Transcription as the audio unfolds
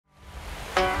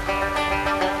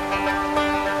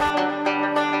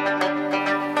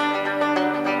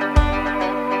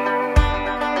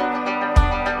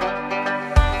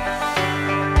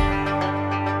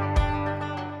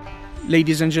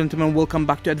Ladies and gentlemen, welcome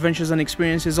back to Adventures and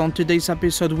Experiences. On today's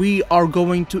episode, we are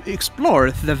going to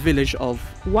explore the village of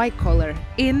Wycoller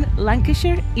in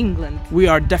Lancashire, England. We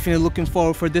are definitely looking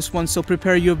forward for this one, so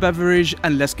prepare your beverage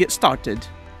and let's get started.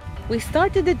 We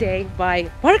started the day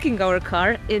by parking our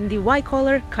car in the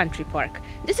Wycoller Country Park.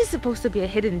 This is supposed to be a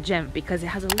hidden gem because it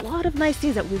has a lot of nice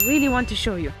things that we really want to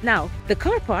show you. Now, the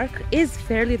car park is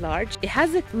fairly large. It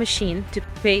has a machine to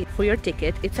pay for your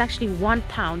ticket. It's actually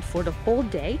 £1 for the whole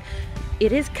day.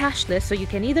 It is cashless, so you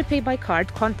can either pay by card,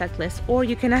 contactless, or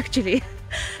you can actually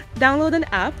download an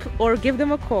app or give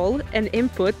them a call and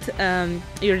input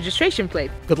your registration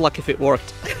plate. Good luck if it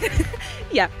worked.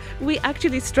 Yeah, we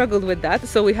actually struggled with that,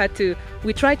 so we tried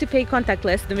to pay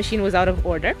contactless. The machine was out of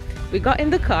order. We got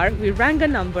in the car, we rang a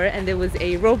number, and there was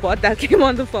a robot that came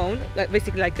on the phone,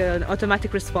 basically like an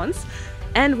automatic response.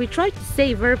 And we tried to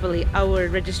say verbally our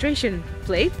registration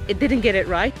plate. It didn't get it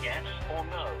right. Yes or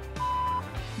no?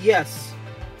 Yes.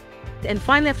 And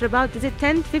finally, after about, is it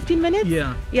 10-15 minutes?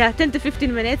 Yeah, 10 to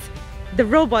 15 minutes, the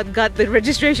robot got the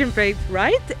registration plate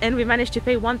right, and we managed to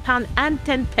pay £1 and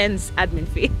 10 pence admin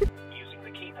fee. Using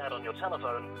the keypad on your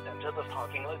telephone, enter the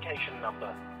parking location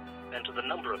number. Enter the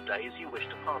number of days you wish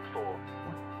to park for.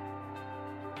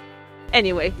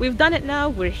 Anyway, we've done it now,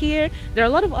 we're here. There are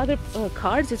a lot of other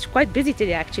cars, it's quite busy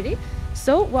today actually.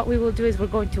 So what we will do is we're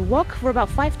going to walk for about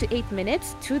 5 to 8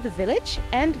 minutes to the village,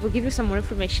 and we'll give you some more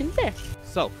information there.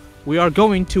 So, we are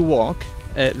going to walk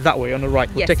that way on the right.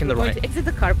 We're taking the right. We're going to exit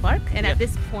the car park, and at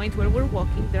this point where we're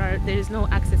walking, there is no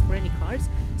access for any cars,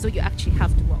 so you actually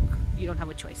have to walk. You don't have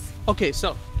a choice. Okay,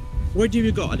 so where do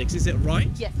we go, Alex? Is it right?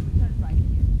 Yes, turn right here.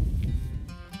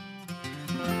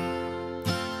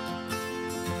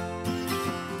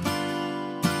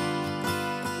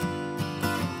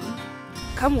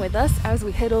 Come with us as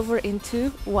we head over into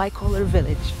Wycoller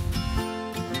village.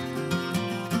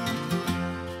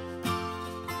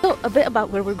 So, a bit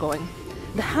about where we're going.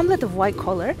 The hamlet of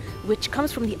Wycoller, which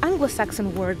comes from the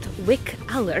Anglo-Saxon word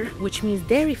Wycoller, which means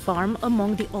dairy farm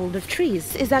among the older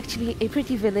trees, is actually a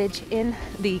pretty village in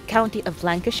the county of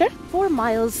Lancashire, 4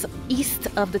 miles east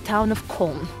of the town of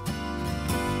Colne.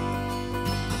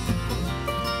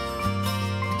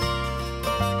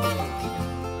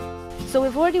 So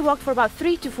we've already walked for about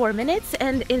 3 to 4 minutes,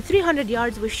 and in 300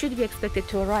 yards we should be expected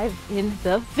to arrive in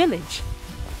the village.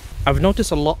 I've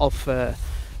noticed a lot of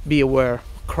be aware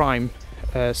crime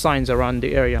signs around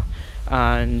the area,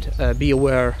 and be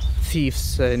aware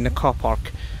thieves in the car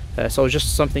park. So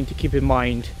just something to keep in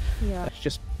mind. Yeah.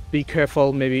 Just be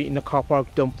careful, maybe in the car park,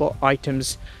 don't put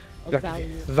items, like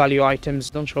value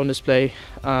items, don't show on display.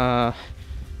 I'm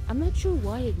not sure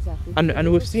why exactly.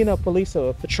 And we've seen a police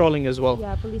patrolling as well.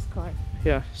 Yeah, a police car.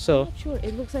 Yeah, so. I'm not sure.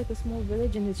 It looks like a small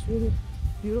village and it's really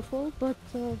beautiful, but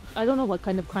I don't know what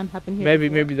kind of crime happened here.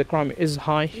 Maybe the crime is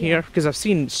high here, because I've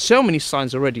seen so many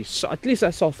signs already. So at least I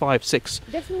saw 5, 6.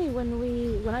 Definitely,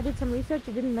 when I did some research,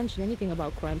 it didn't mention anything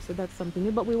about crime, so that's something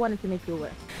new. But we wanted to make you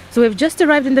aware. So we've just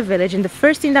arrived in the village, and the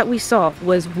first thing that we saw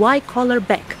was Wycoller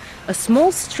Beck, a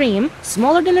small stream,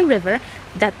 smaller than a river,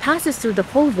 that passes through the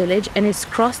whole village and is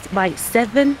crossed by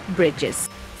 7 bridges.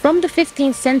 From the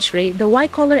 15th century, the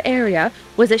Wycoller area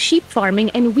was a sheep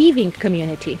farming and weaving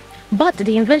community. But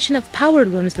the invention of power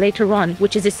looms later on,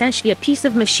 which is essentially a piece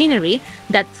of machinery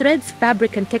that threads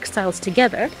fabric and textiles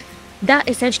together, that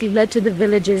essentially led to the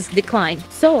village's decline.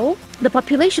 So the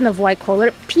population of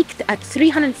Wycoller peaked at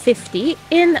 350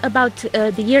 in about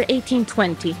the year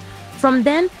 1820. From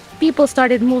then, people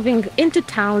started moving into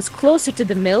towns closer to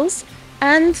the mills,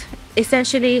 and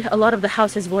essentially a lot of the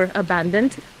houses were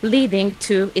abandoned, leading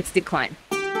to its decline.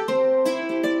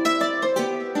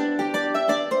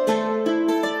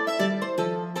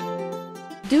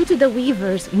 Due to the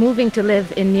weavers moving to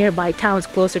live in nearby towns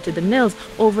closer to the mills,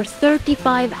 over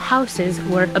 35 houses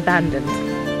were abandoned.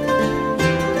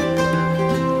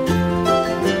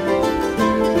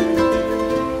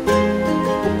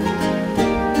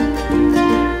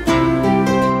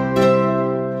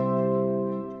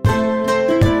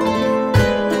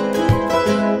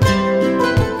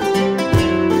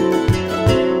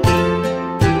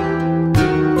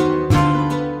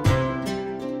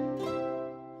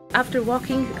 After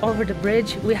walking over the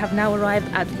bridge, we have now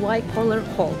arrived at Wycoller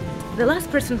Hall. The last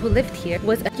person who lived here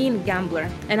was a keen gambler,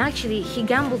 and actually he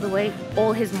gambled away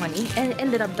all his money and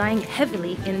ended up dying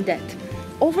heavily in debt.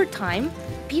 Over time,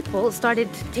 people started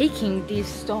taking these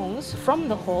stones from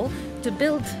the hole to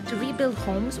rebuild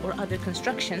homes or other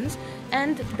constructions,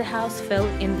 and the house fell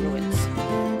in ruins.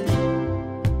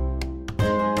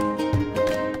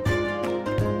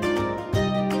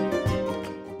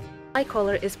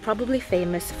 Wycoller is probably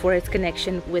famous for its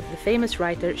connection with the famous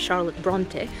writer Charlotte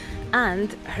Bronte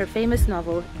and her famous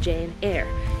novel Jane Eyre.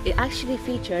 It actually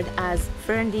featured as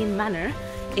Ferndean Manor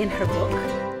in her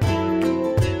book.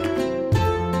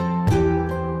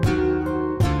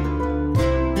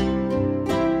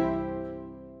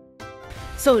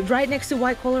 So right next to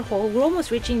Wycoller Hall, we're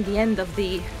almost reaching the end of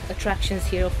the attractions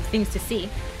here, of things to see,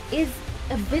 is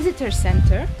a visitor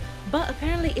center, but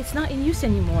apparently it's not in use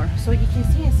anymore. So you can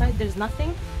see inside there's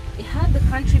nothing. It had the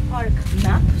country park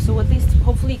map, so at least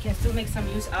hopefully you can still make some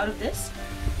use out of this.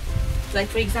 Like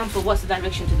for example, what's the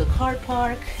direction to the car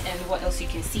park and what else you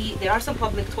can see. There are some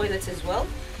public toilets as well,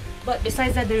 but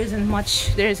besides that there isn't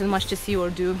much to see or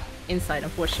do inside,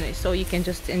 unfortunately, so you can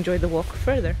just enjoy the walk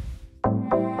further.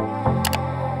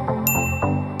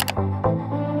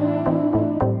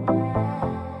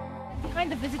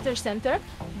 Center,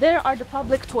 there are the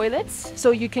public toilets,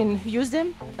 so you can use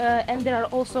them, and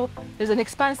there's an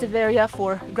expansive area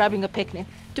for grabbing a picnic.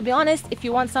 To be honest, if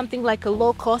you want something like a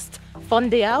low-cost fun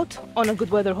day out on a good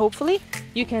weather, hopefully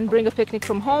you can bring a picnic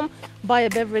from home, buy a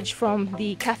beverage from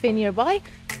the cafe nearby,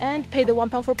 and pay the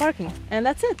 £1 for parking, and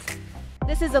that's it.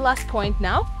 This is the last point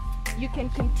now. You can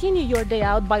continue your day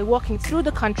out by walking through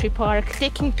the country park,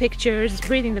 taking pictures,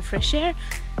 breathing the fresh air,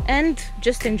 and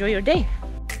just enjoy your day.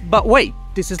 But wait,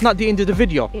 this is not the end of the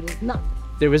video. It is not.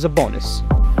 There is a bonus.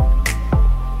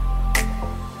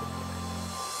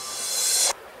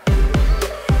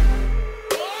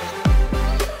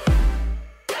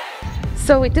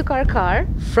 So we took our car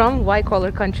from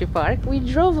Wycoller Country Park. We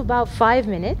drove about 5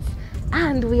 minutes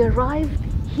and we arrived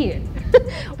here.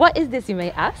 What is this, you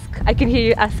may ask? I can hear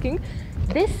you asking.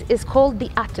 This is called the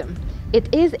Atom.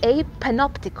 It is a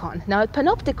Panopticon. Now, a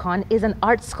Panopticon is an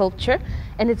art sculpture,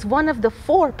 and it's one of the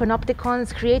 4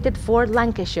 Panopticons created for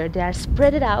Lancashire. They are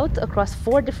spread out across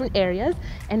 4 different areas,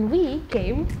 and we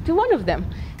came to one of them.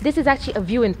 This is actually a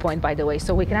viewing point, by the way,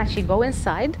 so we can actually go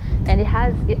inside, and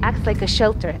it acts like a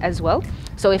shelter as well.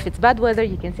 So if it's bad weather,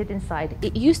 you can sit inside.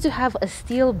 It used to have a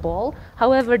steel ball,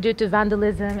 however, due to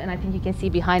vandalism, and I think you can see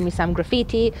behind me some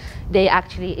graffiti,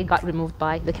 it got removed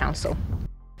by the council.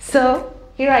 So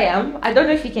here I am. I don't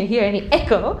know if you can hear any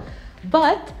echo,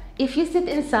 but if you sit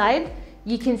inside,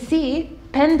 you can see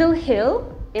Pendle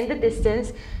Hill in the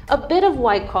distance, a bit of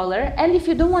Wycoller, and if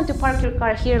you don't want to park your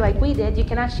car here like we did, you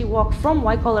can actually walk from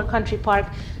Wycoller Country Park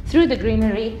through the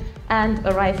greenery and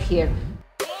arrive here.